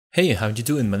Hey, how you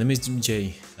doing? My name is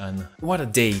Jay, and what a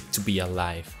day to be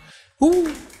alive.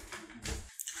 Woo!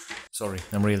 Sorry,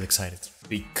 I'm really excited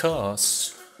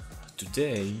because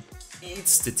today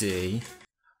it's the day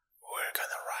we're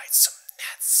gonna ride some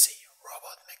Nazi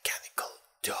robot mechanical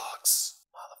dogs,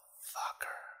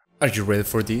 motherfucker. Are you ready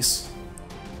for this?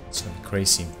 It's gonna be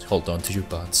crazy. Hold on to your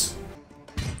butts.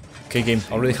 Okay, game,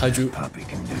 I already had you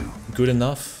good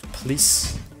enough.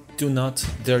 Please do not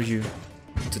dare you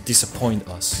to disappoint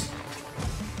us.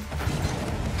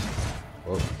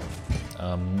 Whoa.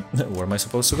 Where am I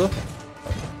supposed to go?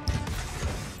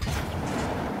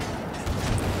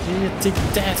 Yeah, take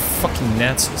that, fucking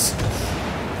Nazis.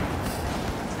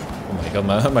 Oh my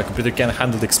god, my computer can't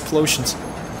handle the explosions.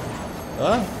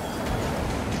 Ah.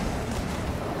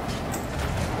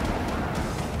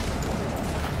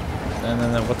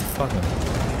 No, what the fuck, man?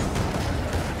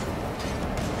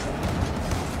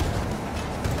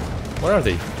 Where are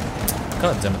they?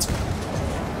 God damn it.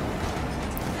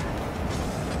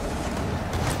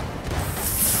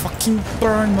 Fucking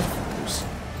burn, motherfuckers.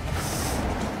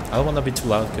 I don't wanna be too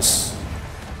loud because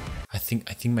I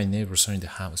think my neighbors are in the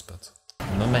house, but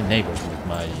not my neighbors, but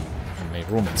my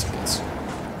roommates, I guess.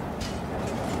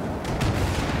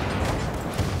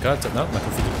 God, no, my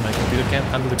computer can't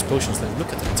handle explosions. Like,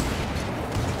 look at that.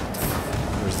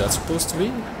 Where's that supposed to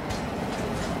be?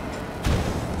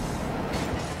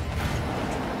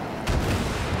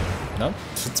 No,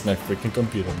 it's my freaking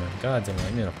computer, man. God damn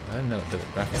it, I know the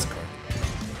graphics card.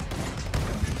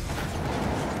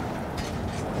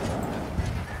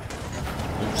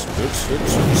 Oops.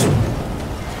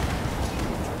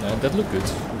 Yeah, that looked good.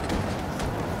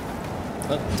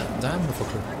 Okay. Damn,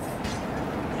 motherfucker.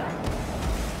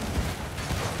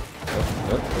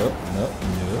 No.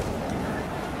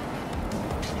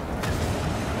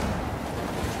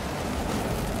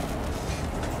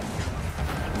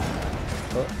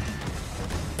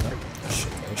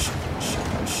 Shit.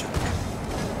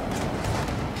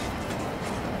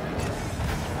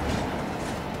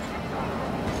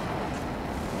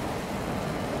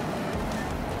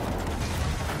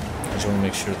 I just want to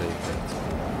make sure they get it.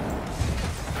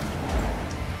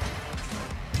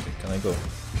 Okay, can I go?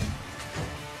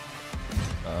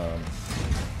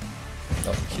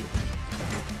 Oh, here.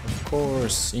 Of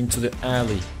course, into the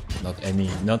alley.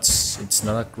 It's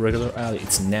not a regular alley,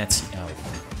 it's a Nazi alley.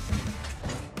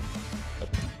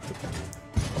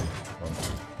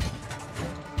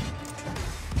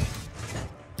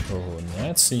 Oh,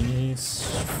 Nazis.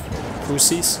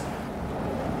 Pussies.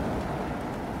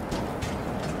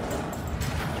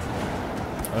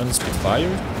 I want to speak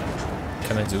fire.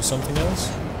 Can I do something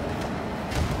else?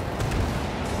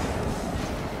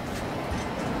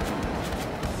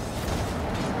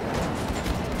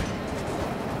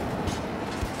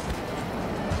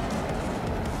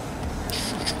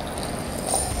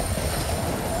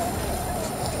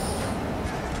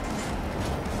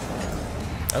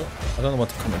 I don't know what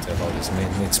to comment about this. I mean,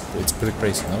 it's pretty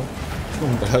crazy, no?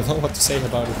 But I don't know what to say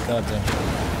about it. Goddamn.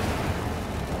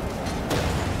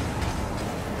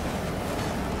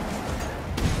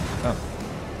 Oh.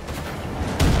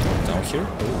 Down here?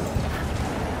 Ooh.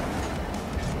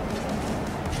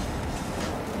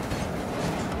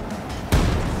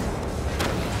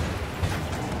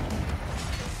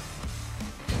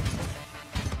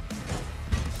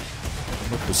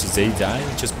 Because they die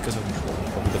just because of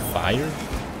the fire?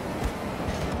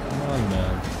 Come on,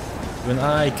 man. Even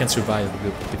I can survive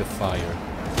with a bit of fire.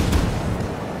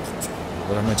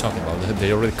 What am I talking about?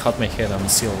 They already cut my head, I'm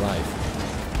still alive.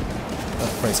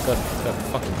 God, praise God,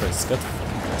 fucking praise God,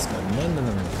 No.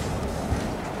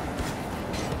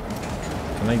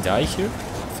 Can I die here? I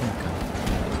think I can.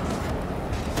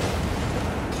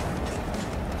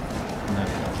 No,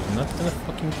 you're not gonna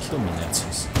fucking kill me,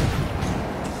 Nazis.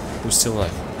 Who's still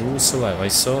alive? Who's still alive? I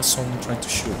saw someone trying to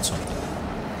shoot something.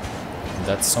 And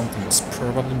that something was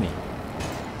probably me.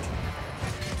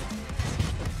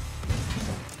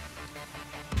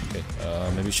 Okay,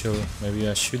 maybe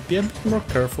I should be a bit more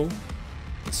careful.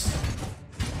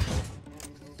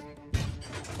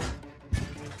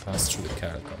 Pass through the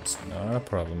catacombs. Not a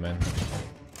problem, man.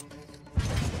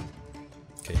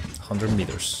 Okay, 100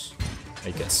 meters.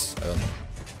 I guess. I don't know.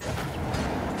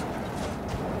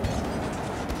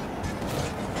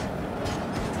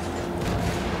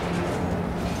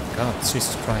 God,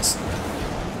 Jesus Christ.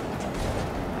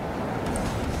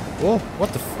 Whoa,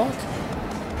 what the fuck?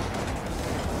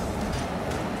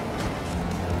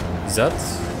 Is that...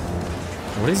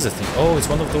 What is the thing? Oh, it's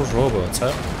one of those robots,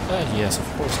 huh? Ah, yes, of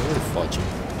course, I already fought you.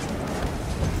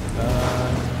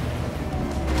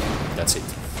 That's it.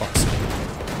 Fuck's sake.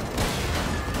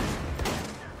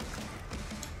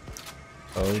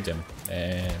 Oh damn,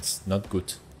 it's not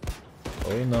good.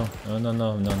 Oh no, no, no,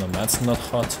 no, no, no, man's not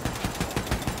hot.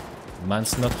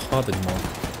 Man's not hot anymore.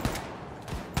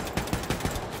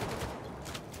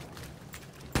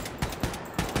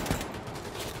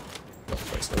 Oh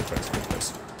Christ, oh Christ, oh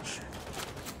Christ.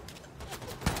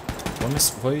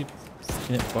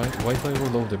 Why do I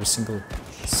reload every single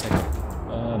second?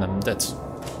 And I'm dead.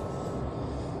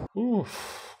 Ooh,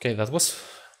 okay, that was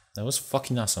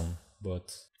fucking awesome,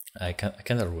 but I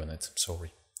kinda ruin it. I'm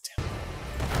sorry. Damn.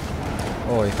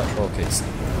 Oh, I thought. Okay.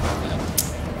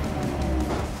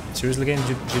 Seriously, again,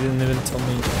 you didn't even tell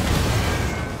me.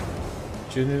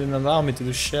 You didn't even allow me to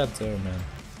do shit there, man.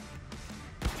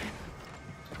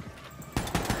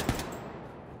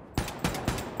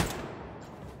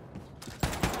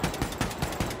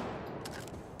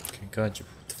 Okay, got you.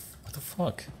 What the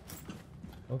fuck?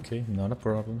 Okay, not a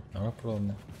problem. Not a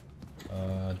problem.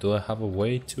 Do I have a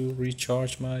way to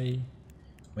recharge my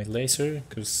laser?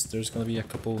 Because there's gonna be a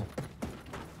couple.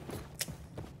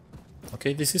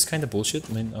 Okay, this is kind of bullshit.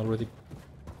 I mean, already.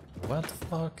 What the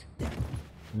fuck?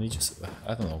 Let me just.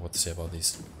 I don't know what to say about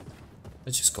this.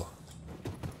 Let's just go.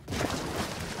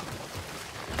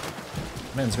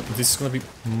 Man, this is gonna be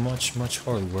much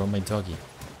harder without my doggy.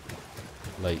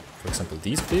 Like, for example,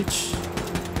 this bitch.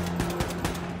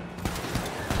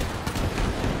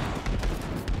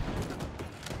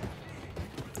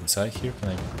 Inside here? Can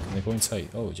I go inside?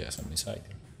 Oh yes, I'm inside.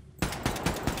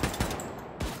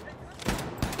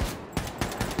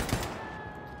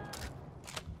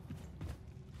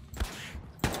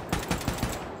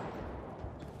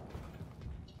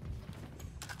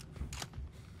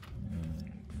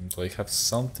 Do I have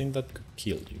something that could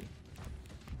kill you?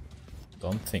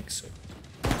 Don't think so.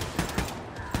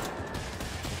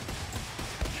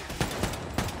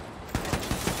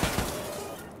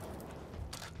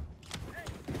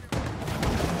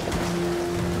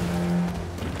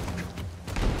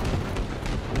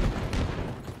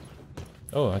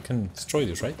 Oh, I can destroy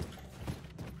this, right?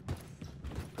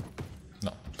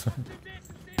 No.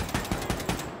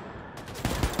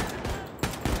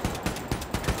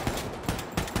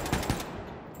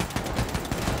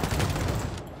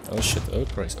 Oh shit, oh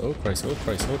Christ, oh Christ, oh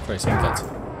Christ, oh Christ, I'm dead.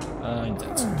 I'm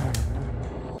dead.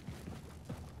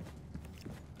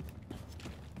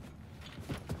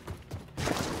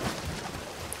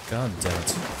 God damn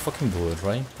it. Fucking blew it,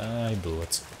 right? I blew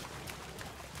it.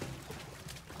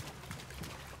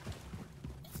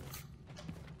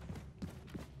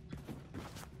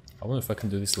 I wonder if I can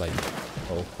do this like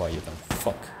all quiet and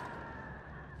fuck.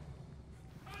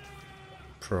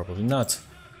 Probably not.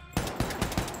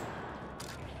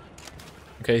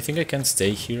 Okay, I think I can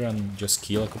stay here and just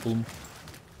kill a couple,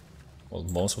 well,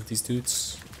 most of these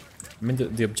dudes. I mean,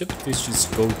 the objective is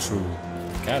just go through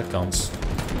catacombs, so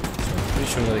I'm pretty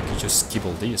sure that I can just skip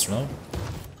all these, no?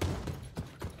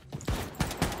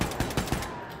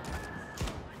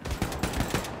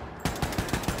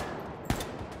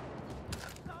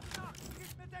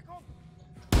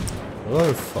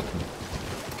 Oh, fuck me.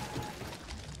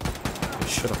 Okay,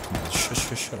 shut up, come on,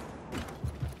 shut up.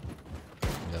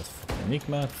 That fucking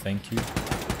Enigma, thank you.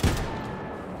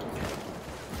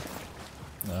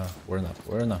 No,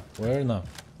 where now?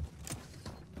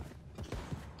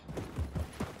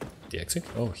 The exit?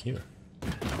 Oh, here.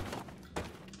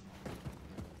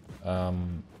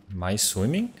 My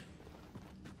swimming?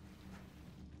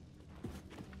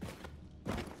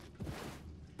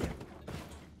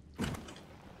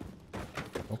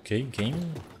 Okay,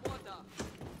 game.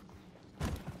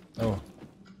 Oh.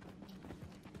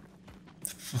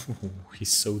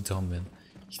 He's so dumb, man.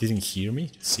 He didn't hear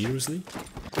me? Seriously?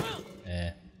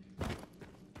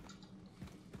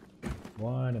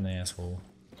 What an asshole.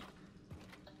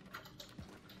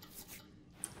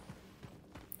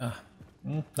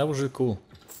 That was really cool.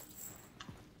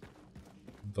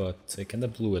 But I kinda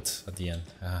blew it at the end.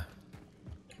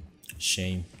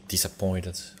 Shame,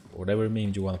 disappointed, whatever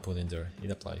meme you wanna put in there,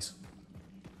 it applies.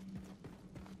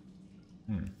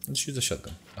 Let's use the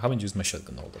shotgun. I haven't used my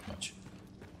shotgun all that much.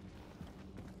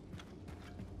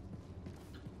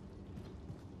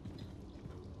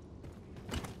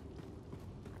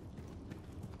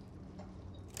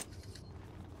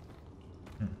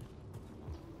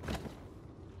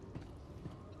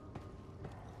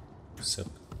 So.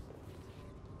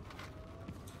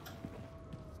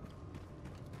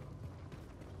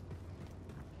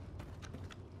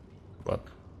 What?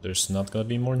 There's not gonna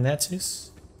be more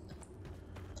Nazis?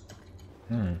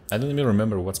 I don't even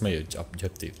remember what's my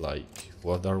objective, like,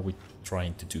 what are we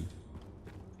trying to do?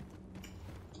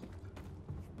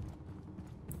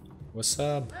 What's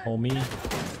up, homie?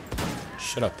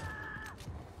 Shut up.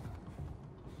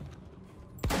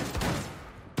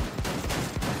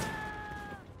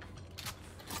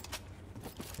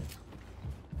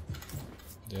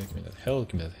 Yeah, give me that health,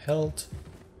 give me that health.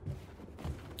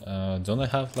 Don't I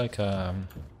have like a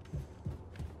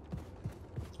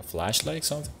flashlight or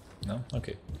something? No?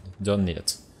 Okay. Don't need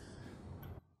it.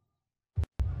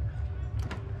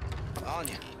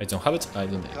 Anya. I don't have it, I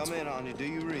don't need it. Come in, Anya. Do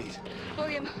you read?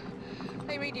 William,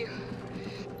 I read you.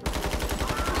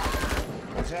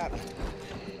 What's happening?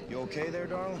 You okay there,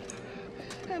 darling?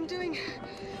 I'm doing...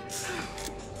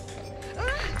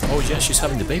 Oh yeah, she's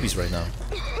having the babies right now.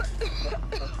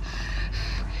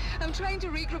 I'm trying to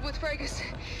regroup with Fergus.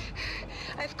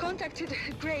 I've contacted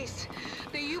Grace.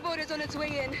 The U-boat is on its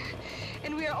way in,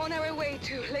 and we are on our way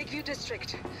to Lakeview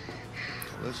District.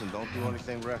 Listen, don't do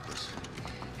anything reckless.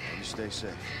 You stay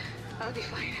safe. I'll be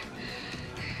fine.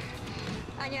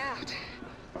 Anya out.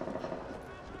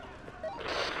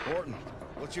 Horton,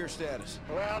 what's your status?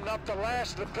 Rounding up the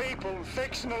last of the people and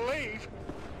fixing to leave.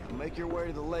 Make your way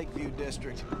to the Lakeview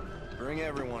District. Bring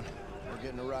everyone. We're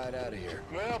getting a ride out of here.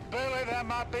 Well, Billy, that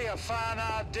might be a fine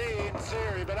idea in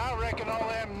theory, but I reckon all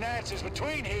them Nazis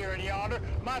between here and yonder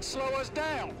might slow us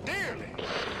down, dearly.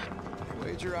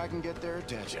 Wager I can get their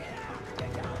attention.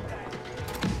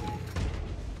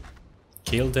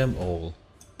 Kill them all.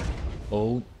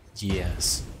 Oh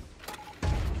yes.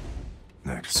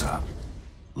 Next up,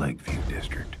 Lakeview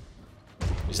District.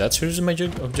 Is that seriously my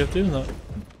objective? No.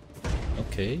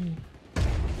 Okay.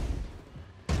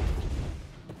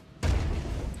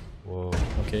 Whoa,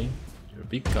 okay. You're a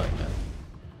big guy, man.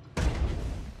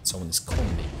 Someone is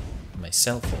calling me on my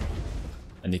cell phone.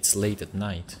 And it's late at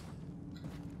night.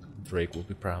 Drake will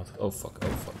be proud. Oh fuck, oh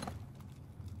fuck.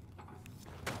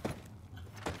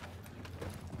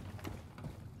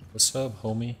 What's up,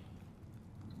 homie?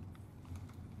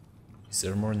 Is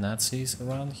there more Nazis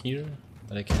around here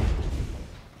that I can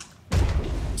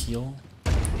kill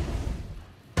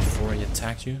before I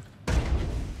attack you?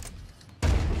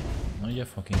 Oh yeah,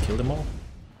 fucking kill them all.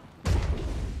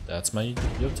 That's my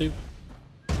objective.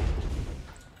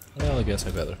 Well, I guess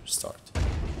I better start.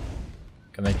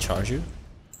 Can I charge you?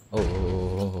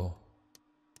 Oh.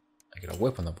 I got a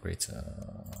weapon upgrade.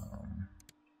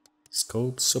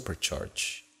 Scope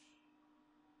supercharge.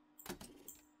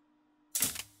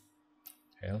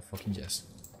 Hell fucking yes.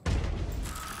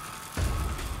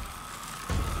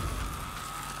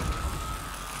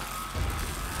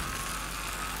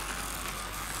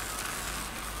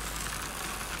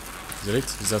 Is that it?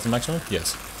 Is that the maximum?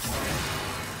 Yes.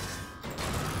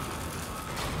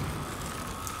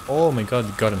 Oh my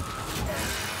god, got him.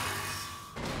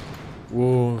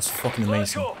 Whoa, it's fucking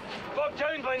amazing. Fuck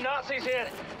down by Nazis here.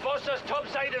 Foster's top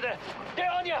side of the...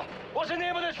 Get on ya! What's the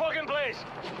name of this fucking place?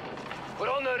 We're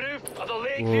on the roof of the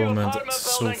Lakeview Whoa, man, apartment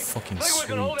that's so building. fucking Think we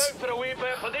can hold out sweet. for a wee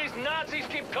bit, but these Nazis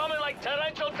keep coming like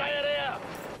torrential diarrhea.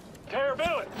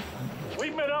 Terrability.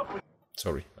 We've met up with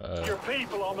Sorry. your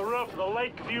people on the roof of the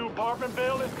Lakeview apartment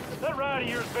building. That ride of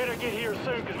yours better get here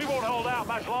soon, because we won't hold out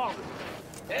much longer.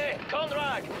 Hey,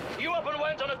 Conrad, you up and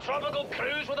went on a tropical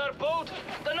cruise with our boat?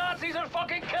 The Nazis are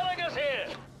fucking killing us here!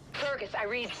 Fergus, I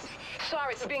read.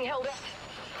 Sorry, we're being held up.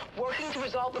 Working to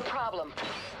resolve the problem.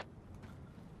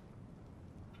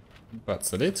 That's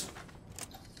that it?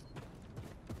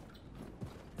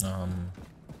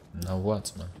 Now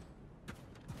what, man?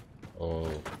 Oh,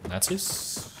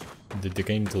 Nazis? Did the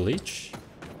game glitch?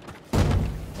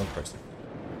 Oh, Christ.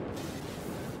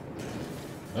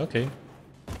 Okay.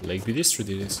 Lakeview District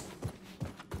it is.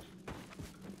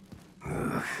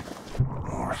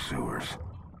 More sewers.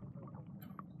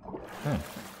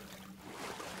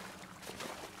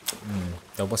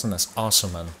 That wasn't as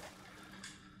awesome and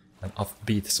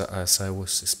offbeat as I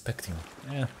was expecting.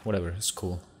 Yeah, whatever, it's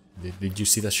cool. Did you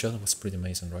see that shot? It was pretty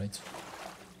amazing, right?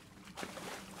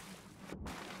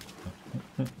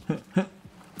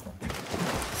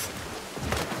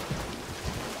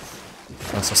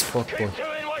 Fast as fuck, boy. Keep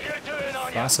doing what you're doing,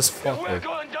 Anya. Fast as fuck, We're boy.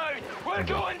 going down! We're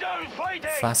going down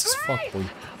fighting! Fast as fuck, boy.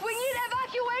 We need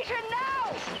evacuation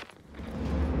now!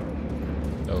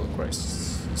 Oh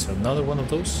Christ. Is there another one of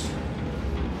those?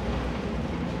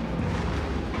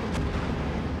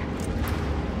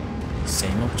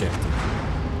 Same objective.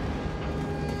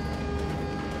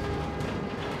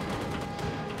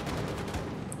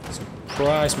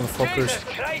 Surprise, motherfuckers. Jesus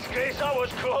Christ, Grace, that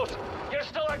was close. You're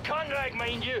still a Conrad,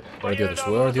 mind you. Where are but the you're others?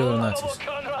 Where are the other most Nazis?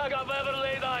 lovable Conrad I've ever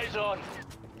laid eyes on.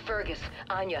 Fergus,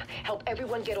 Anya, help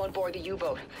everyone get on board the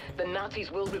U-boat. The Nazis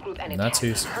will regroup and attack.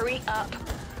 Nazis. Hurry up.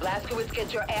 Blazkowicz,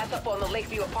 get your ass up on the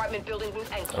Lakeview apartment building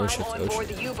roof and climb shit, on oh board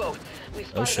shit. the U-boat. We've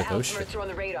Oh spotted shit, the oh house shit. Mercer on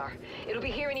the radar. It'll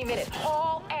be here any minute.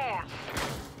 Haul ass.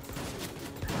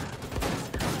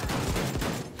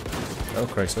 Oh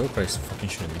Christ, oh Christ. Fucking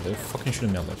shooting me. They're fucking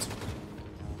shooting me on that.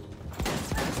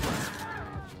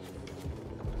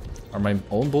 Are my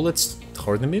own bullets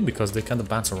hurting me? Because they kind of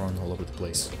bounce around all over the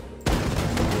place.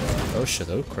 Oh shit,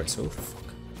 oh Christ, oh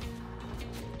fuck.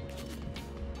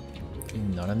 Okay,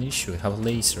 not an issue, I have a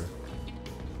laser.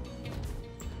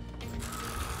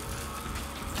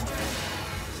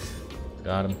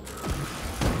 Got him.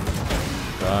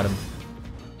 Got him.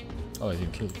 Oh, I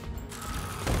didn't kill him.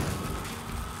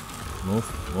 Move,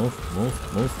 move,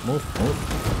 move, move, move, move.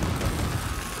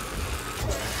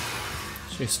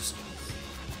 Jesus.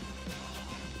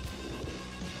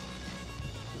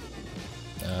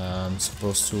 I'm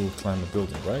supposed to climb a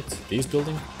building, right? This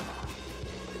building?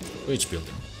 Which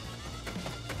building?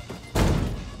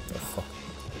 Oh fuck.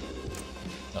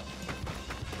 No.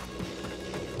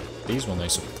 This one, I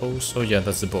suppose. Oh yeah,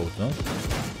 that's the boat, no?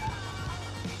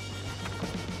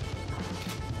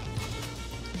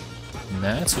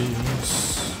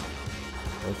 Nazis.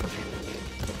 Open.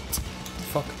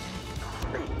 Fuck.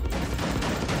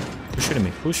 Who's shooting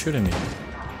me? Who's shooting me?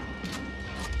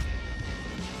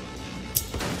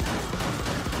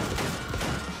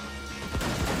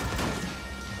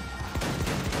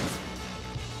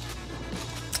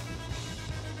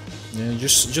 Yeah,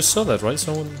 just saw that, right?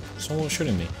 Someone was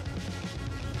shooting me.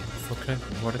 Okay,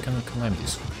 where can I climb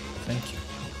this? Thank you.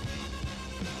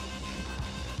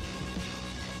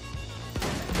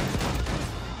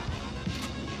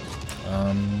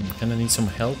 Kinda need some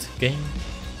health gain.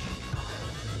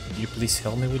 Could you please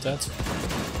help me with that?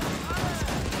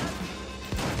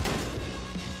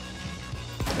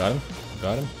 Got him.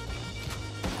 Got him.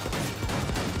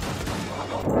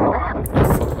 Oh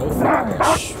fuck! Oh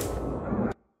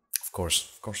fuck! Of course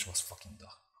it was fucking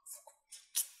dog.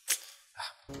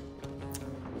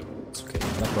 It's okay,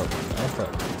 no problem, no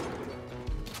problem.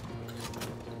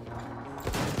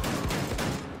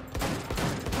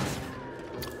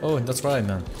 Oh, that's right,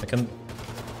 man. I can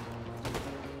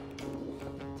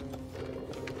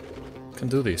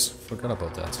do this. Forgot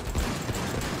about that.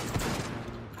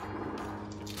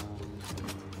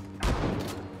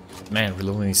 Man,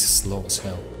 reloading is slow as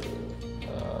hell.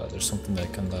 There's something that I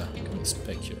can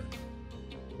inspect here.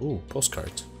 Ooh,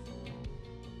 postcard.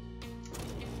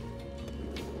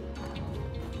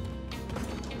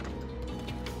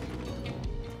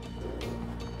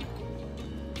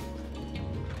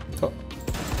 Oh.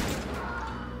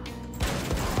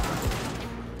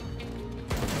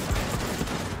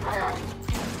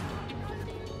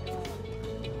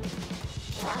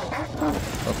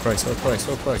 Oh Christ, oh Christ,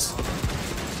 oh Christ.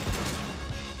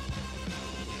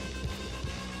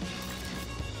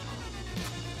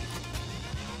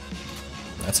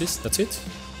 Nazis? That's it?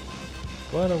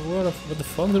 What the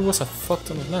fuck? There was a fuck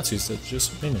ton of Nazis that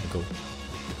just a minute ago.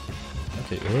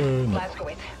 Okay, no.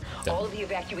 All of the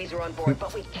evacuees are on board,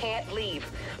 but we can't leave.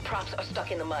 Props are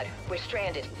stuck in the mud. We're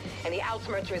stranded, and the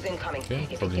Outsmerter is incoming. Okay,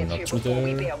 if probably he gets not here through before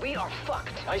we there. bail, we are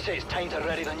fucked. I say it's time to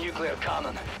ready the nuclear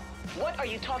cannon. What are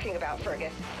you talking about,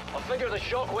 Fergus? I figure the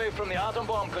shockwave from the atom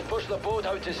bomb could push the boat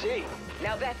out to sea.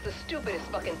 Now that's the stupidest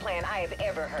fucking plan I have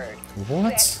ever heard.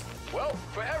 What? Set. Well,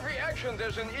 for every action,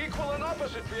 there's an equal and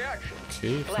opposite reaction.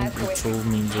 Okay, I think you told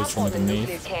me just Hop from on the the nuclear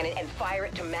nave. cannon and fire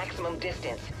it to maximum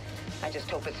distance. I just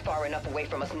hope it's far enough away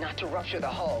from us not to rupture the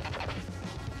hull.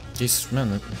 Jesus,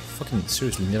 man, fucking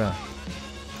seriously, Mira.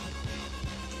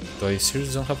 Do I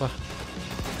seriously don't have a...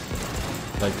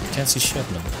 Like, I can't see shit,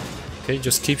 man. Okay,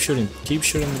 just keep shooting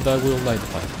the dog will light the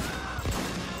fire.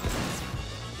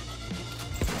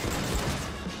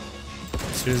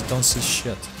 Seriously, don't see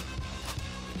shit.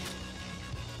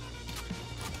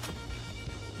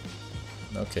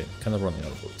 Okay, kind of running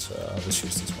out of bullets. Let's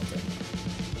use this one then.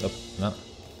 Nope, no.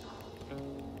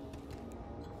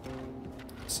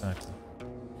 Exactly.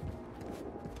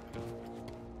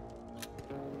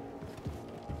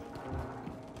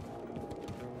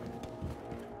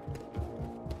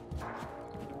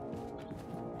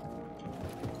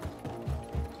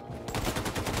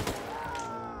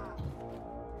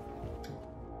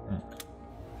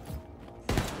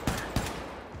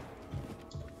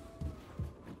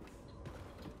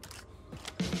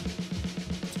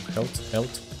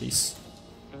 Health, please.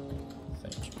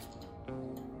 Thank you.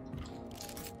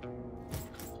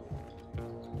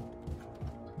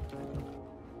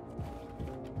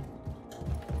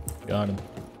 Got him.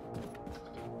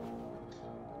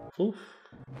 Oof.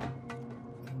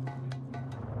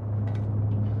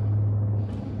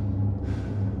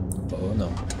 Oh no.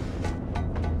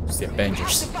 It's the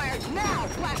Avengers. Fire now,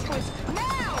 Blast Twist,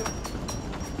 now!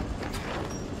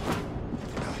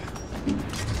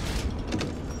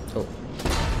 Oh.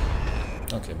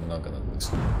 Okay, we're not gonna do this.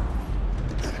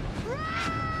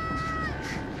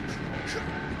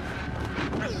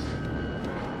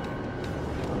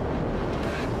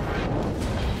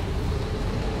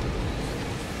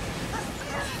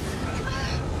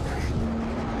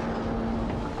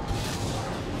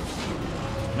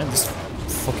 Man, these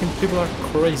fucking people are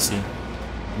crazy.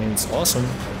 I mean, it's awesome.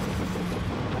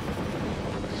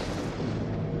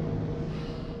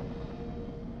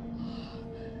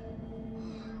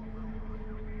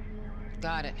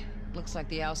 Got it. Looks like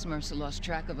the Ausmercer lost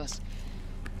track of us.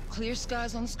 Clear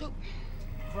skies on the scope.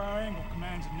 For our angle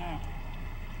commands it now.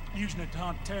 Using it to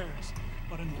hunt terrorists.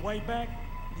 But in the way back,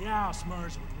 the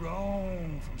Ausmercer would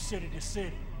roam from city to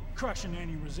city, crushing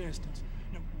any resistance.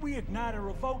 Now, if we ignite a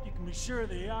revolt, you can be sure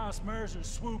the Ausmercer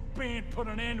swoop in, put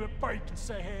an end to it before you can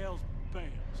say hell's bells.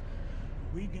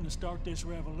 If we're gonna start this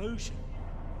revolution,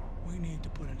 we need to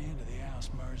put an end to the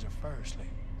Ausmercer firstly.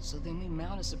 So then we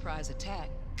mount a surprise attack,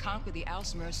 conquer the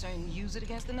Ausmercer, and use it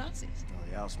against the Nazis. Well,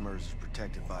 the Ausmercer is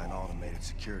protected by an automated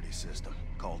security system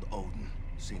called Odin.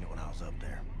 Seen it when I was up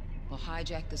there. We'll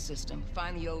hijack the system,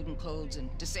 find the Odin codes,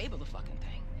 and disable the fucking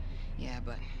thing. Yeah,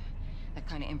 but that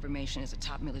kind of information is a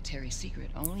top military secret.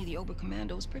 Only the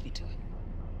Oberkommando is privy to it.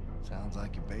 Sounds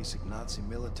like your basic Nazi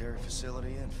military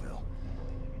facility infill.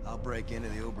 I'll break into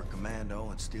the Oberkommando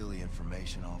and steal the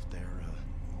information off their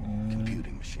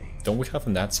computing machine. Don't we have a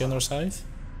Nazi on our side?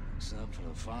 Except for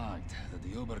the fact that the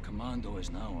Oberkommando is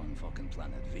now on fucking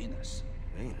planet Venus.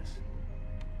 Venus?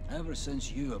 Ever since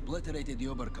you obliterated the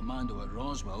Oberkommando at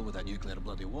Roswell with a nuclear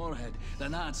bloody warhead, the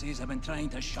Nazis have been trying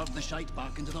to shove the shite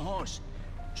back into the horse.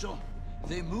 So,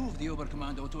 they moved the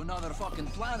Oberkommando to another fucking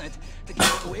planet to keep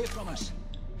it away from us.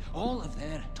 All of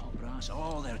their top brass,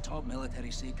 all their top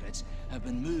military secrets have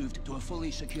been moved to a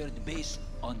fully secured base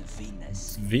on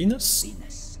Venus. Venus?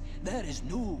 Venus. There is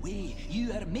no way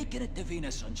you are making it to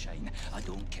Venus, sunshine. I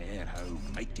don't care how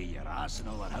mighty your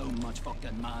arsenal or how much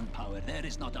fucking manpower. There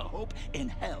is not a hope in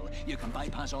hell you can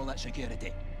bypass all that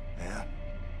security. Yeah?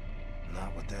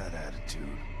 Not with that attitude.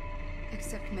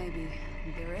 Except maybe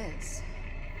there is.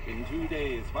 In 2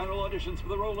 days, final auditions for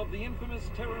the role of the infamous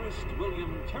terrorist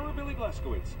William Terrorbilly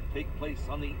Blaskowitz take place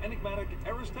on the enigmatic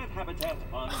Aristat habitat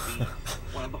on Venus.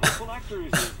 One of the hopeful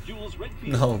actors is Jules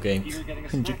Redfield. No game. You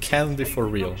can't be for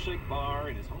real. Bar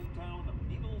in his hometown of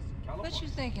Needles, California. What you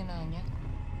thinking, Anya?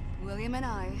 William and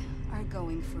I are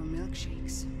going for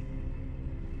milkshakes.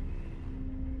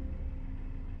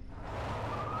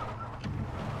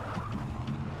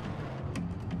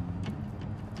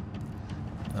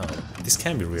 Oh, this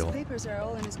can be real. His papers are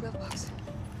all in his glove box.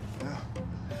 Yeah.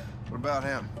 What about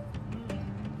him?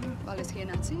 Well, is he a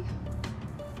Nazi?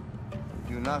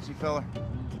 You a Nazi fella?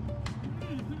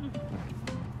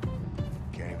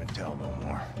 Can't even tell no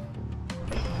more.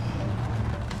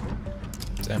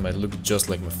 Damn, I look just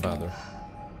like my father.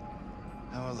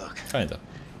 How I look? Kinda.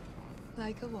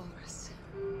 Like a walrus.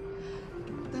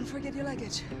 Don't forget your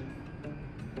luggage.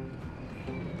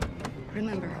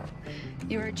 Remember,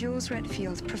 you're Jules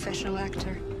Redfield, professional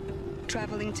actor,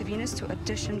 traveling to Venus to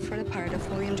audition for the part of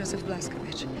William Joseph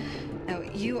Blaskowitz. Now,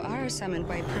 you are summoned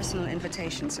by personal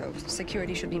invitation, so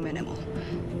security should be minimal.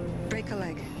 Break a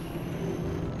leg.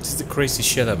 This is the crazy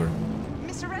shit ever.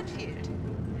 Mr. Redfield?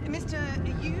 Mr.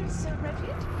 Jules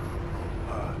Redfield?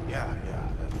 Yeah,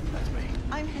 that's me.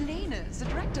 I'm Helena, the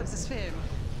director of this film.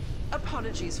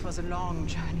 Apologies for the long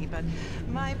journey, but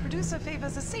my producer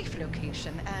favors a safe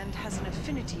location and has an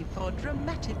affinity for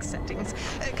dramatic settings.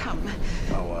 Come.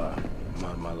 Oh,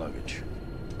 my luggage.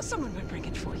 Someone will bring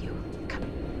it for you. Come.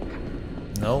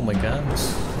 Oh my god.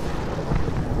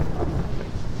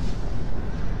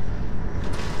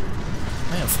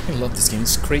 Man, I fucking love this game.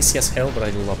 It's crazy as hell, but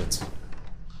I love it.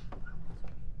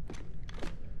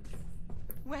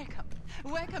 Welcome.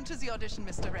 Welcome to the audition,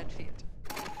 Mr. Redfield.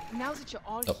 Now that you're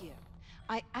all here,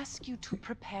 I ask you to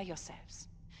prepare yourselves.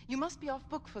 You must be off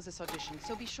book for this audition,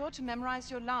 so be sure to memorize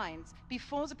your lines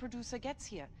before the producer gets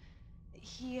here.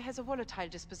 He has a volatile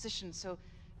disposition, so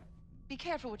be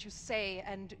careful what you say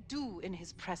and do in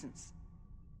his presence.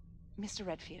 Mr.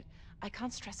 Redfield, I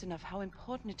can't stress enough how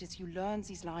important it is you learn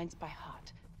these lines by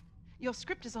heart. Your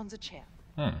script is on the chair.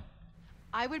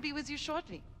 I will be with you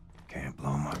shortly. Can't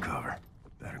blow my cover.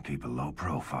 Better keep a low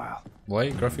profile.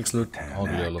 Why graphics look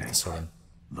ugly all of a sudden?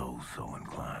 Those so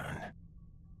inclined.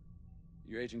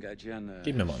 Your agent got you on the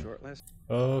Give me one. short list?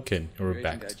 Okay, we're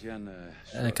back.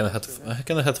 I kinda had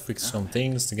to fix some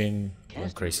things. The game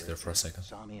went crazy there for a second.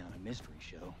 Saw me on a mystery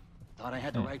show. Thought I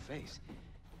had the right face.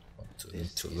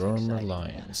 To learn my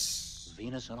lines.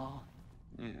 Venus and all?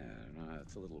 Yeah, I don't know.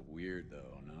 It's a little weird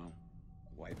though, no?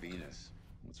 Why Venus?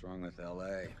 What's wrong with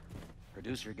LA?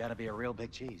 Producer gotta be a real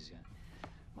big cheese.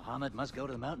 Muhammad must go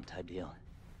to the mountain type deal.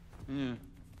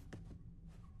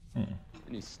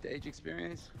 Any stage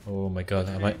experience? Oh my god,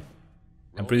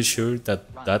 I'm pretty sure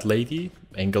that lady,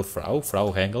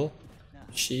 Frau Engel,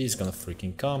 she's gonna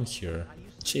freaking come here.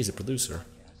 She's a producer.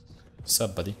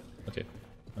 Sup, buddy? Okay.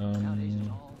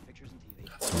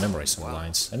 To memorize some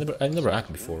lines. I never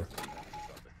acted before.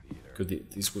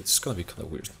 This is gonna be kind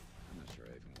of weird.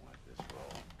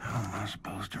 How am I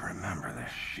supposed to remember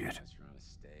this shit?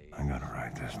 I gotta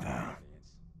write this down.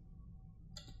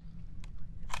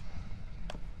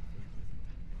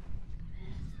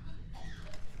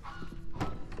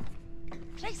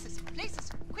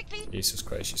 Places, quickly! Jesus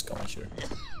Christ, she's coming here.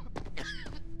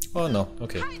 Oh no,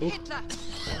 okay. Hitler!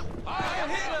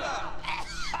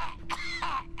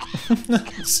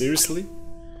 Seriously?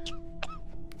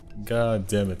 God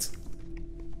damn it.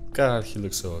 God, he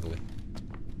looks so ugly.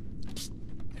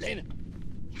 Helene!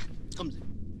 Kommen Sie.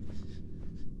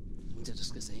 Haben Sie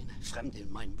das gesehen? Fremde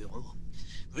in meinem Büro.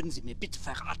 Würden Sie mir bitte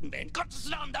verraten, wer in Gottes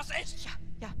Namen das ist?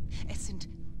 Ja, es sind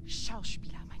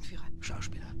Schauspieler, mein Führer.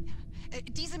 Schauspieler?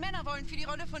 Diese Männer wollen für die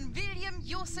Rolle von William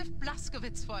Joseph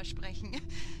Blaskowitz vorsprechen.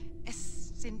 Es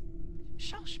sind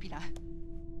Schauspieler.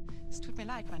 Es tut mir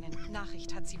leid, meine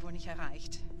Nachricht hat sie wohl nicht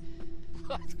erreicht.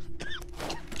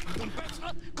 Und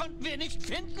bessere konnten wir nicht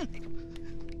finden.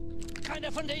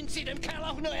 Keiner von denen sieht dem Kerl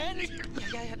auch nur ähnlich.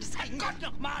 Ja, das kriegen wir. Gott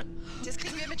nochmal! Das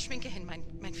kriegen wir mit Schminke hin,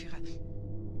 mein Führer.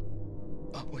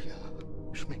 Oh ja,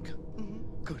 Schminke.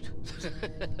 Gut.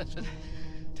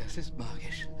 Das ist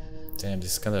magisch. Damn,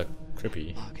 this is kinda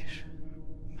creepy. Magisch.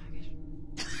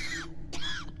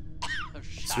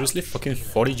 Seriously? Fucking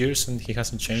 40 years and he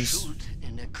hasn't changed?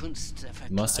 In der Kunst der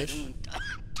Mustache? Verkleidung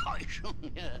und Täuschung,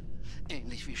 ja.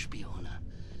 Ähnlich wie Spione.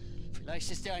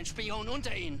 Vielleicht ist ja ein Spion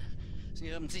unter Ihnen.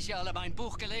 Sie haben sicher alle mein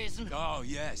Buch gelesen. Oh,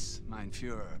 yes, mein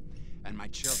Führer. And my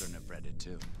children have read it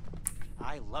too.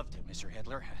 I loved it, Mr.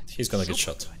 Hitler. He's gonna get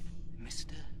shot.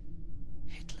 Mr.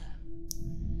 Hitler.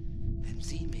 Wenn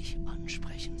Sie mich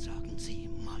ansprechen, sagen Sie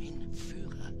mein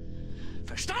Führer.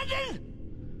 Verstanden?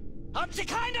 Haben Sie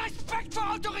keinen Respekt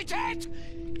vor Autorität?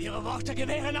 Ihre Worte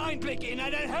gewähren Einblick in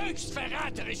einen höchst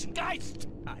verräterischen Geist.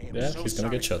 Yeah, he's gonna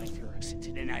get shot. Sind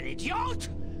Sie denn ein Idiot?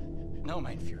 No,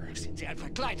 mein Führer. Sind Sie ein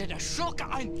verkleideter Schurke,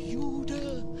 ein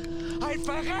Jude? Ein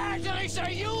verräterischer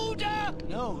Jude?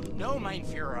 No, mein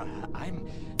Führer.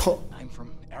 I'm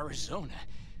from Arizona.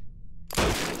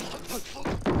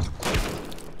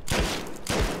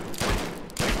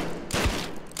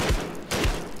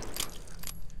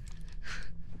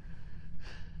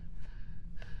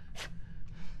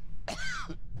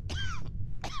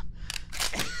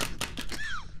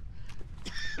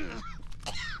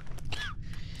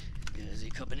 Sie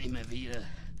kommen immer wieder.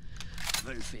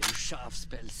 Wölfe im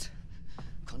Schafspelz.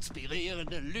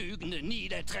 Konspirierende, lügende,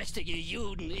 niederträchtige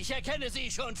Juden. Ich erkenne sie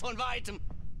schon von weitem.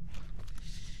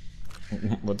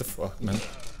 What the fuck, man?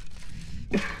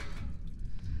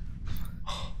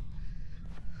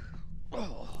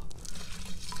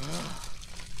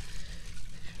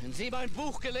 Wenn Sie mein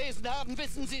Buch gelesen haben,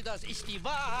 wissen Sie, dass ich die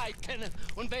Wahrheit kenne.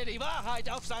 Und wer die Wahrheit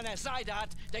auf seiner Seite hat,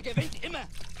 der gewinnt immer.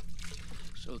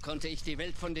 So konnte ich die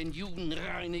Welt von den Juden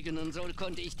reinigen und so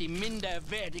konnte ich die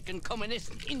minderwertigen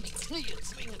Kommunisten in die Knie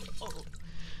zwingen. Oh,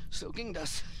 so ging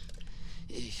das.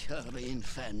 Ich habe ihn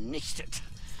vernichtet.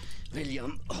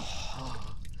 William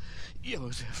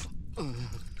Joseph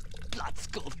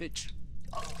Blaskowitz.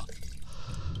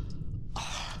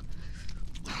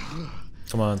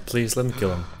 Come on, please let me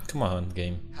kill him. Come on,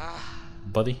 game.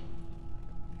 Buddy.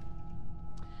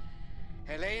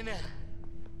 Helene.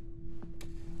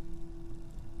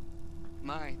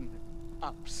 Mein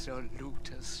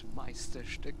absolutes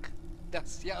Meisterstück.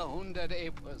 Das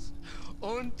Jahrhundert-Epos.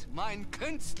 Und mein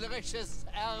künstlerisches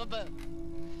Erbe.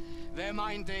 Wer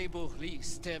mein Drehbuch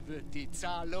liest, der wird die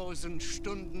zahllosen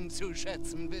Stunden zu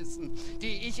schätzen wissen,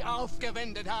 die ich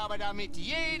aufgewendet habe, damit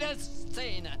jede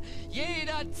Szene,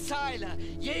 jeder Zeile,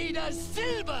 jeder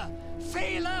Silbe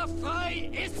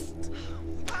fehlerfrei ist.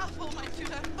 Bravo, mein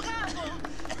Führer, bravo!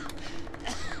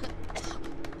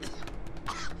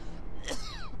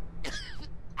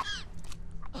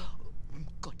 Um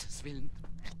Gottes Willen.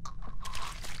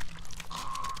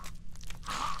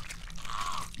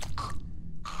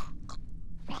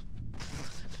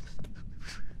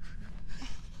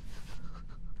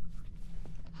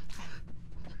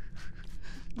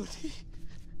 Mutti,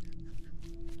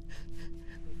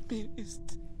 mir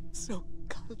ist so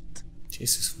kalt.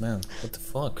 Jesus, man, what the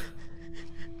fuck?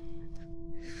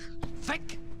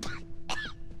 Weg!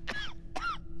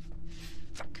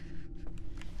 Weg!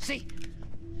 Sie!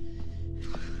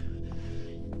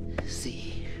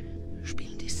 Sie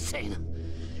spielen die Szene.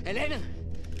 Helene,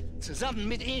 zusammen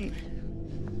mit ihm.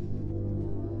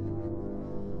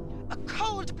 A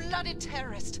cold-blooded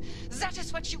terrorist. That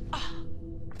is what you are.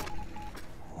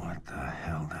 What the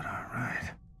hell did I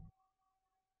write?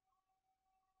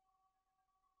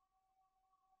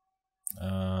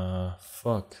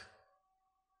 Fuck.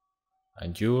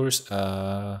 And yours,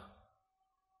 oh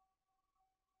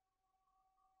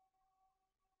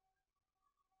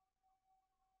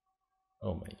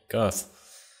my god.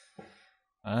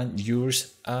 And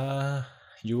yours,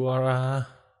 you are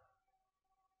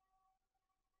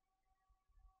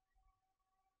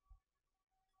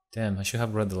damn, I should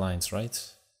have read the lines,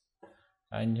 right?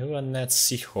 And you're a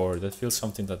Nazi whore. That feels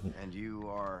something that... And you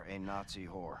are a Nazi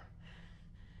whore.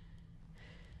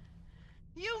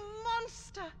 You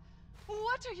monster!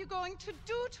 What are you going to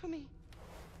do to me?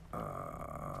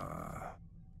 I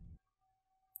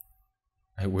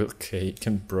will cake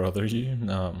and brother you.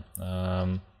 No.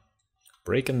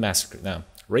 Break and massacre. No.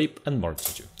 Rape and murder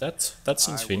you. That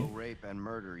seems fitting. I will rape and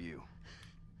murder you.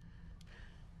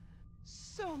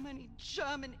 So many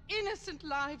German innocent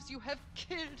lives you have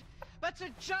killed, but the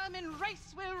German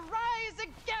race will rise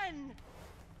again!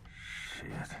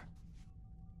 Shit.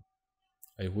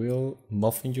 I will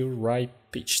muffin your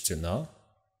ripe peach too, no?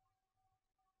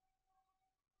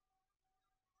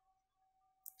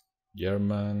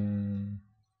 German...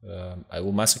 I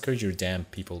will massacre your damn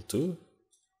people too.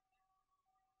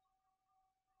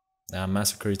 Nah,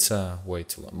 massacre it's a way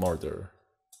to murder.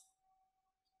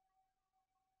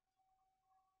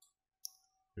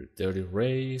 Your dirty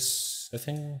race, I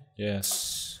think?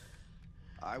 Yes.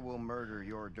 I will murder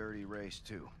your dirty race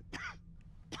too.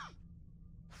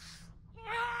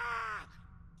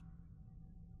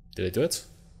 Did I do it?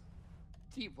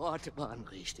 Die Worte waren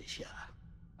richtig, ja.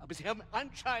 Aber Sie haben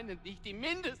anscheinend nicht die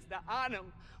mindeste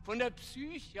Ahnung von der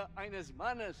Psyche eines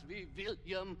Mannes wie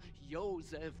William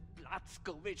Joseph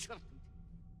Blazkowicz.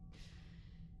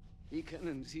 Wie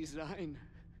können Sie sein,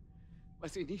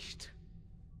 was Sie nicht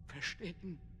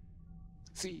verstehen?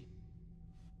 Sie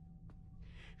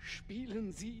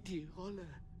spielen Sie die Rolle.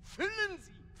 Füllen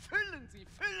Sie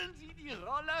die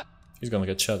Rolle. He's gonna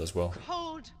get shot as well.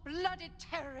 Cold-blooded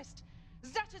terrorist.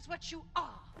 That is what you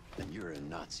are. And you're a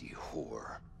Nazi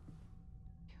whore.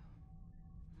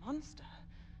 Monster.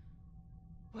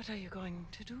 What are you going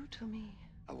to do to me?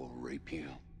 I will rape you.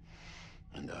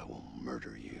 And I will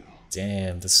murder you.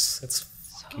 Damn, that's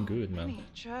fucking good, man. Many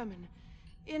German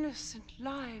innocent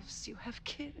lives you have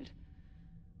killed.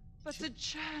 But the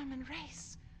German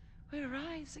race will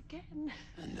rise again.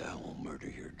 And I will murder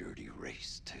your dirty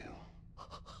race too.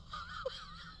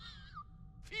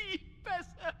 Viel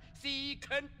besser. Sie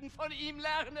könnten von ihm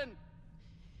lernen.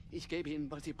 Ich gebe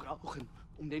Ihnen, was Sie brauchen,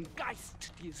 um den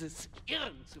Geist dieses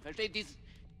Irren zu verstehen, dieses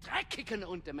dreckigen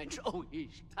Untermensch. Oh,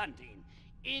 ich kannte ihn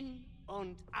in-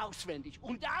 und auswendig.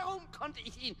 Und darum konnte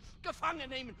ich ihn gefangen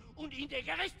nehmen und ihn der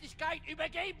Gerechtigkeit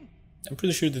übergeben. I'm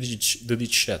pretty sure that you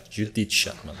did shot. You did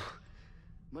shot, man.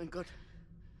 Mein Gott,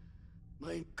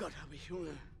 habe ich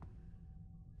Hunger.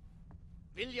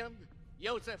 William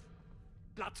Joseph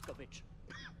Blazkowicz.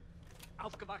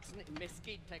 Aufgewachsen in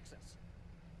Mesquite, Texas.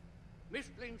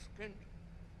 Mischlingskind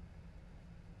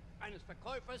eines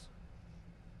Verkäufers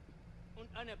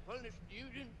und einer polnischen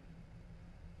Jüdin.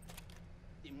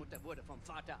 Die Mutter wurde vom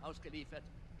Vater ausgeliefert,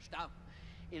 starb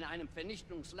in einem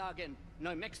Vernichtungslager in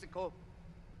Neumexiko.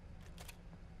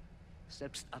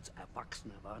 Selbst als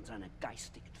Erwachsener waren seine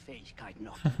geistigen Fähigkeiten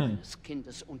noch die eines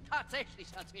Kindes. Und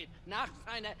tatsächlich, als wir nach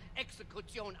seiner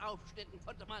Exekution aufschnitten,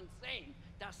 konnte man sehen,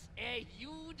 dass er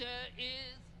Jude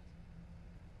ist.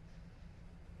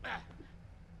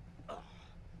 Oh.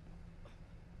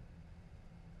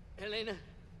 Helene,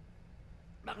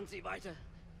 machen Sie weiter.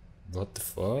 What the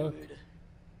fuck?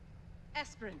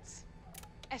 Aspirants,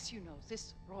 as you know,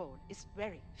 this role is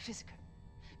very physical.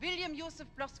 William Joseph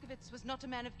Blazkowicz was not a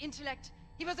man of intellect,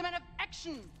 he was a man of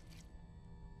action.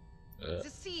 The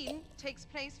scene takes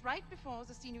place right before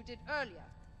the scene you did earlier.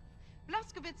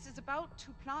 Blazkowicz is about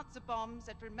to plant the bombs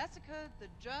that will massacre the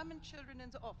German children in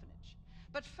the orphanage.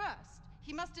 But first,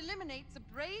 he must eliminate the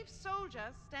brave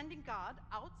soldiers standing guard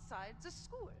outside the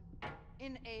school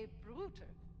in a brutal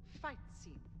fight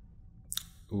scene.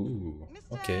 Ooh,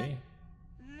 Mr. okay.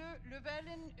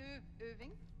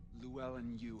 Llewellyn-Ewing?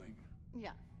 Llewellyn-Ewing.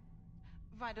 Yeah.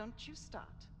 Why don't you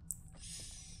start?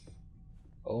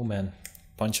 Oh man,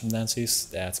 punch Nazis.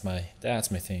 That's my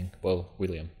thing. Well,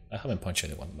 William, I haven't punched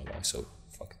anyone in my life, so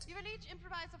fuck it. You will each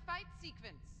improvise a fight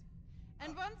sequence,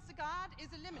 and once the guard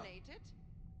is eliminated,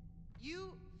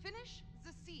 you finish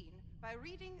the scene by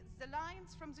reading the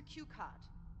lines from the cue card,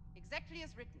 exactly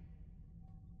as written.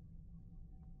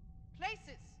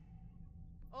 Places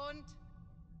und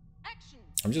action.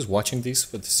 I'm just watching this,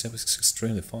 but it's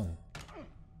extremely fun.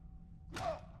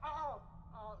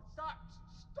 Stop!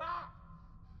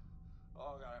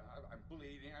 Oh God, I'm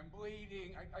bleeding.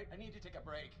 I need to take a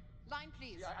break. Line,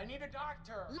 please. Yeah, I need a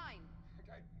doctor. Line.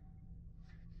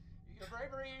 The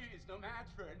bravery is no match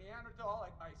for a Neanderthal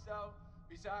like myself.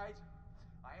 Besides,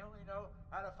 I only know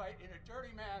how to fight in a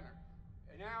dirty manner.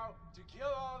 And now, to kill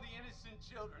all the innocent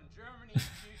children, Germany's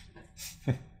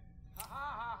future. Ha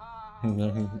ha ha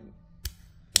ha.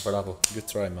 Bravo, good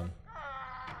try, man.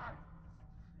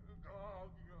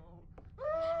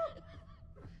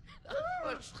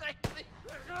 Schrecklich!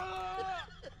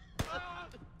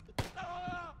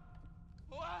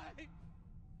 Why?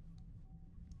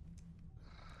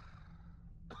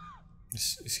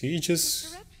 Is he just...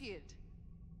 Mr. Redfield,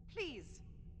 please.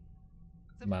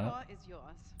 The Ma? floor is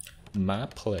yours. My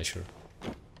pleasure.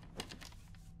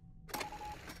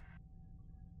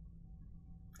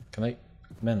 Can I...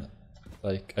 Man,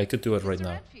 like, I could do it right Mr.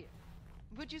 now. Redfield,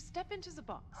 would you step into the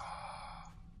box?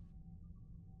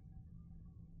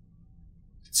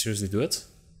 Seriously do it?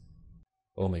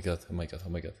 Oh my god, oh my god, oh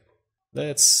my god.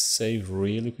 Let's save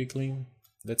really quickly.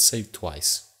 Let's save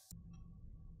twice.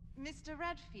 Mr.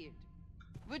 Redfield,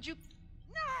 would you...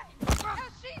 Nein!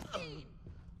 Erschießt ihn!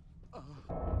 Oh.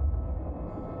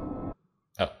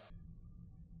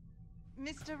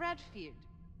 Mr. Redfield,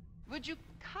 would you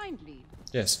kindly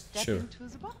Yes, step sure. into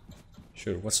the box?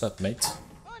 Sure, what's up, mate?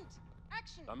 Und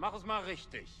Action! Dann mach es mal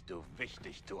richtig, du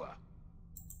Wichtigtuer.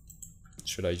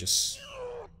 Should I just...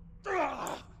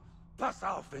 Pass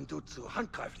auf, wenn du zu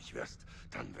handgreiflich wirst,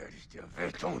 dann werde ich dir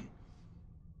wehtun.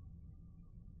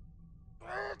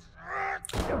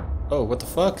 Oh, what the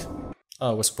fuck?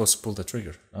 Oh, I was supposed to pull the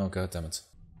trigger. Oh, god damn it.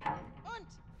 Und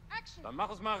Action! Dann mach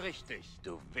es mal richtig,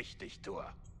 du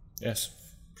Wichtigtuer. Yes.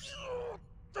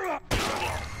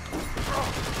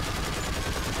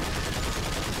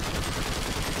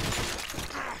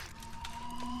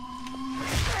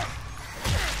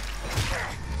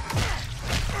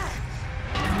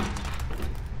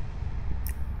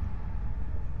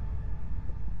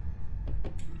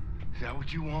 Is that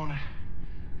what you wanted?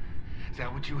 Is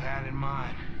that what you had in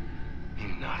mind? You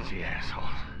Nazi assholes.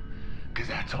 Because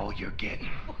that's all you're getting.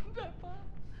 Wunderbar!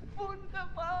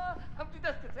 Wunderbar! Haben Sie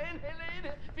das gesehen,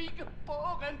 Helene? Wie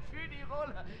geboren für die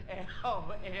Rolle. Er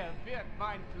wird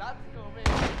mein Platz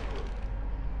gewinnen.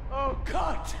 Oh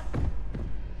Gott!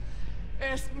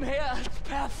 Er ist mehr als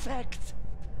perfekt.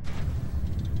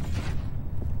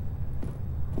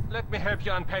 Let me help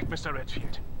you unpack, Mr.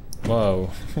 Redfield. Wow.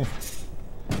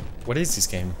 What is this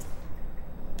game?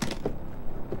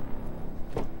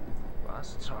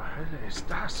 Was zur Hölle ist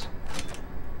das?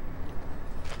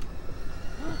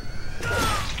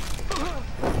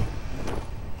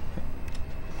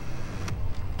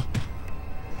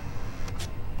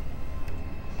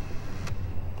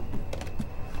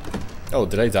 Oh,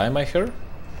 did I dye my hair?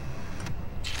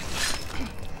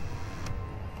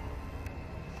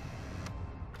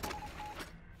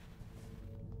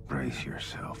 Brace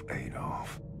yourself,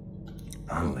 Adolf.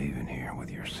 I'm leaving here with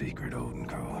your secret Odin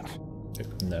codes.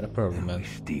 Not a problem, man. We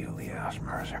steal the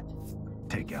Ausmerzer,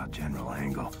 take out General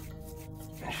Angle,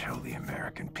 and show the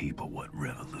American people what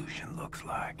revolution looks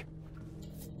like.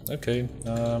 Okay,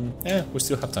 yeah, we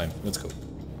still have time. Let's go.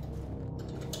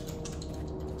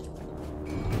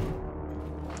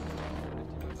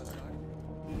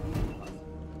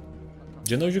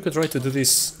 Do you know you could try to do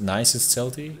this nice and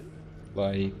stealthy?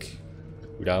 Like,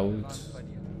 without...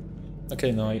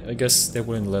 Okay, no, I guess they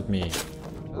wouldn't let me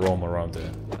roam around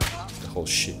the whole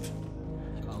ship.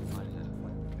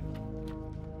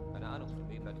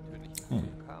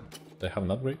 They have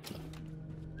an upgrade?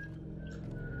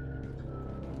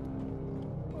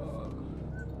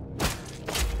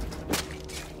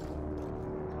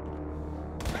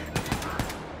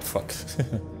 Fuck.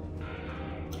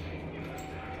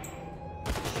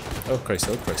 Oh Christ,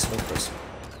 oh Christ, oh Christ.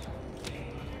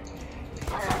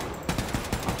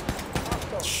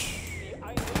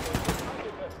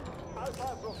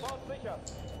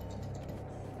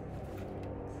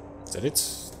 Is that it?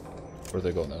 Where do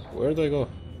I go now? Where do I go?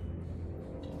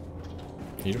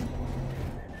 Here?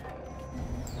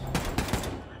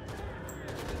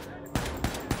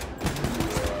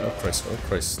 Oh Christ, oh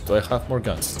Christ. Do I have more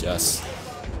guns? Yes.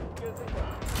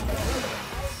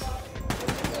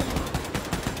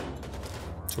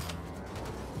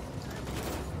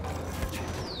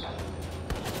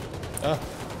 Ah.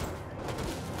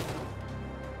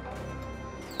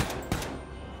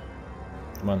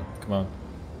 Come on, come on.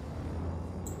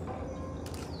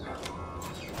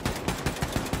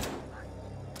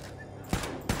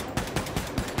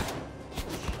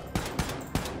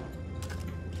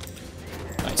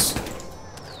 Nice.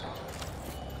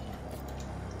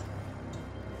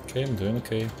 Okay, I'm doing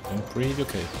okay. Doing pretty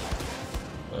okay.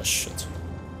 Oh shit.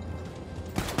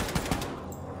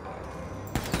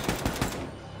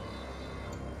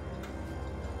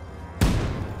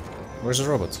 Where's the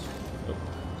robot? Oh.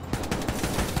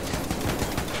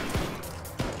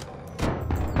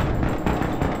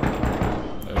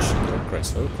 Oh shit, oh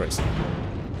Christ, oh Christ.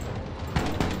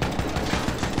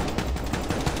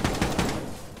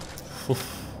 Oof.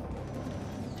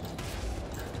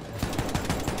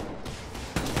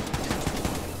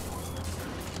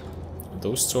 Are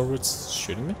those turrets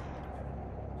shooting me?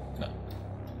 No.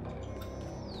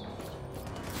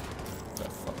 Oh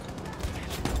fuck.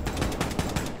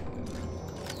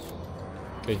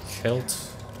 Okay, health.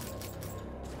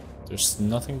 There's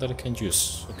nothing that I can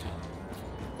use. Okay.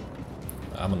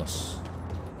 Vámonos.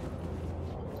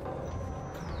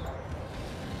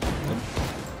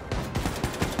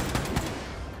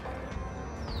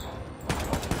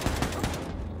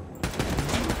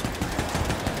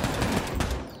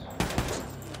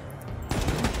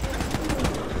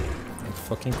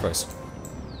 Fucking Christ.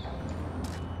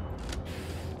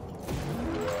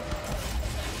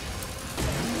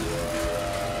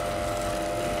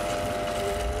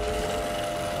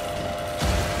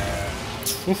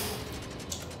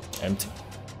 Oof. Empty.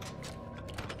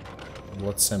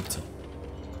 What's empty?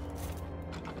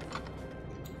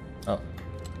 Oh.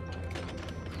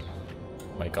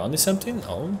 My gun is empty?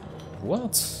 Oh.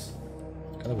 What?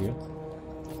 Kinda weird.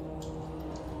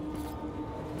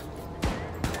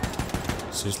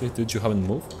 Seriously, dude, you haven't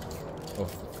moved? Oh.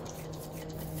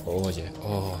 Oh yeah.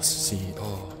 Oh, see.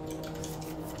 Oh.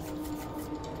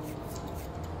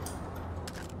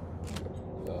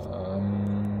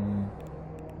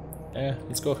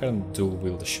 Let's go ahead and dual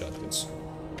wield the shotguns.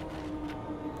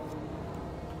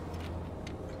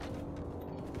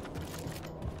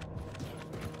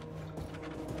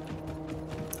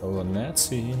 Oh,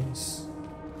 Nazis.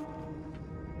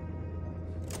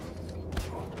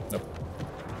 Nope.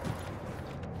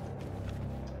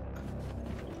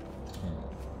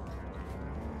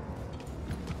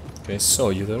 Okay, so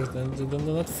you there?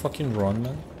 Then not fucking run,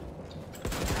 man.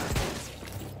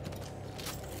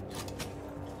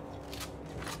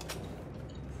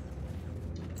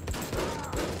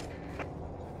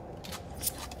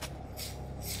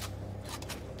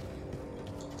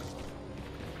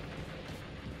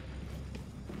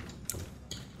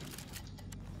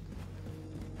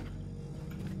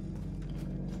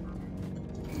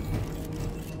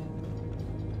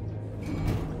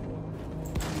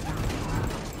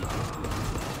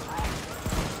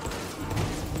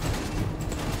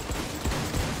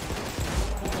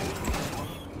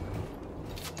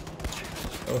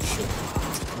 Oh shit.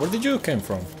 Where did you come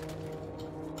from?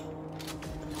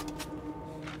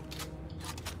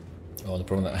 Oh, the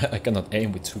problem I cannot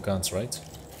aim with two guns, right?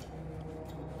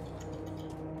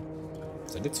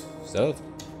 Is that it? Is that it?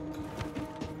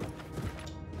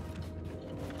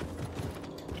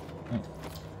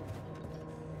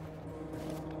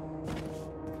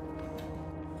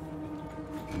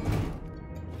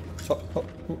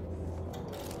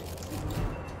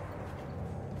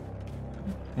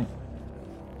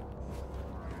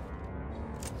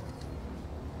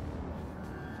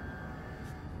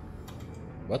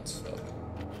 What?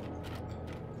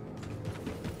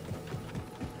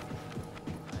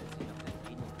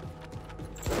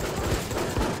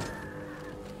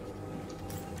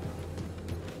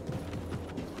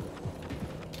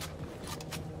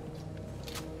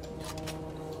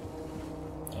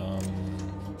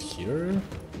 Here?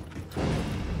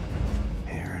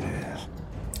 Here it is.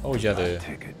 Oh yeah, the...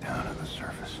 Take it down to the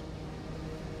surface.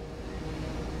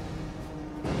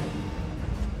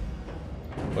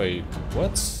 Wait,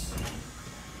 what?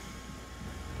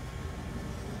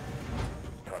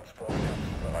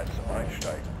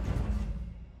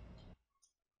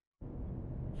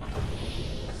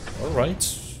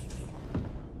 Alright.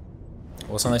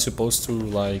 Wasn't I supposed to,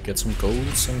 like, get some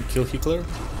golds and kill Hitler?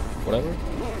 Whatever?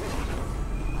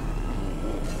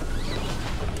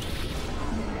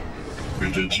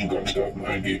 Bitte Zugangsdaten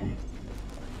eingeben.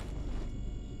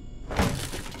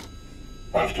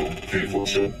 Achtung,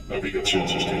 Fehlfunktion,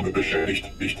 Navigationssysteme beschädigt,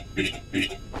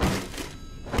 nicht.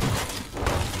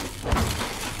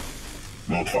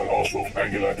 Notfallausruf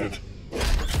eingeleitet.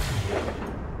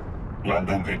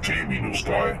 Landung in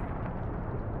T-3,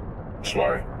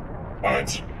 2,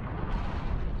 1.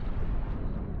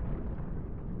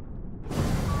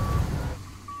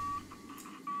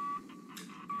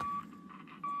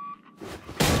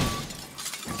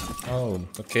 Oh,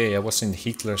 okay, I was in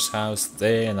Hitler's house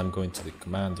there and I'm going to the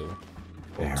commando.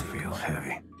 Air feels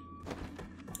heavy.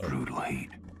 Brutal heat.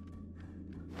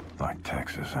 Like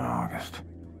Texas in August.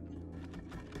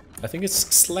 I think it's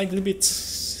slightly bit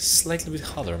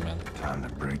hotter, man. Time to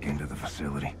break into the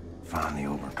facility, find the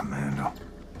Oberkommando,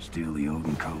 steal the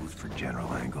Odin codes for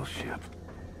General Engel's ship.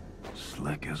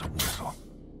 Slick as a whistle.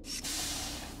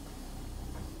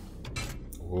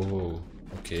 Oh,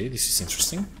 okay, this is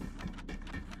interesting.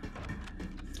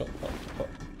 Oh.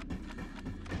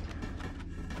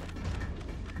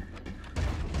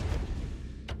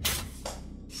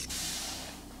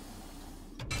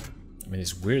 I mean,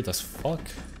 it's weird as fuck.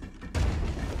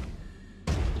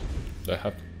 Do I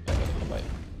have... am I...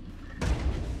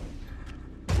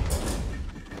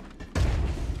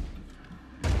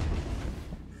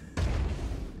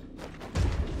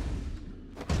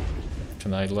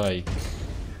 Can I, like,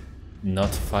 not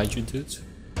fight you, dude?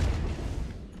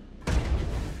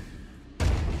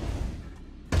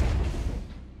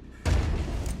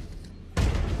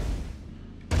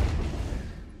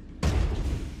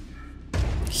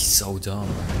 He's so dumb.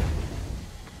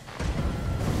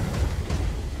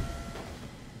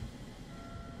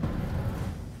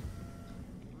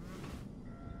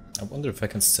 I wonder if I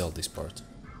can sell this part.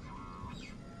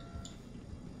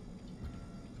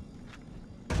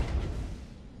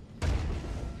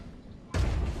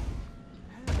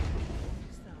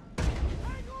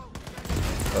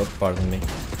 Oh, pardon me.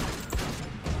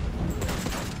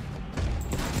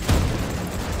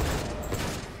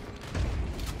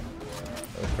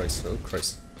 Oh Christ, oh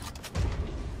Christ.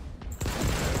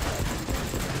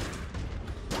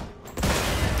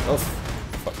 Oh,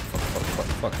 fuck.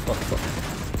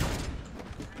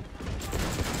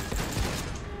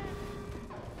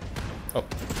 Oh,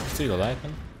 still alive,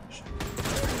 man?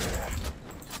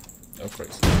 Oh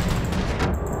Christ.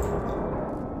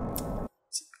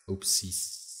 Oopsies.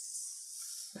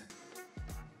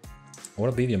 What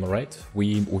a video, am I right?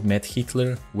 We met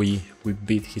Hitler, we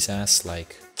beat his ass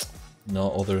like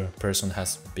no other person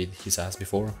has beat his ass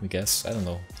before, I guess. I don't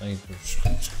know.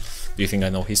 Do you think I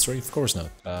know history? Of course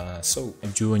not. So,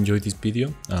 if you enjoyed this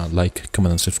video, like,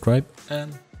 comment and subscribe,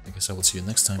 and I guess I will see you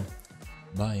next time.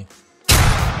 Bye.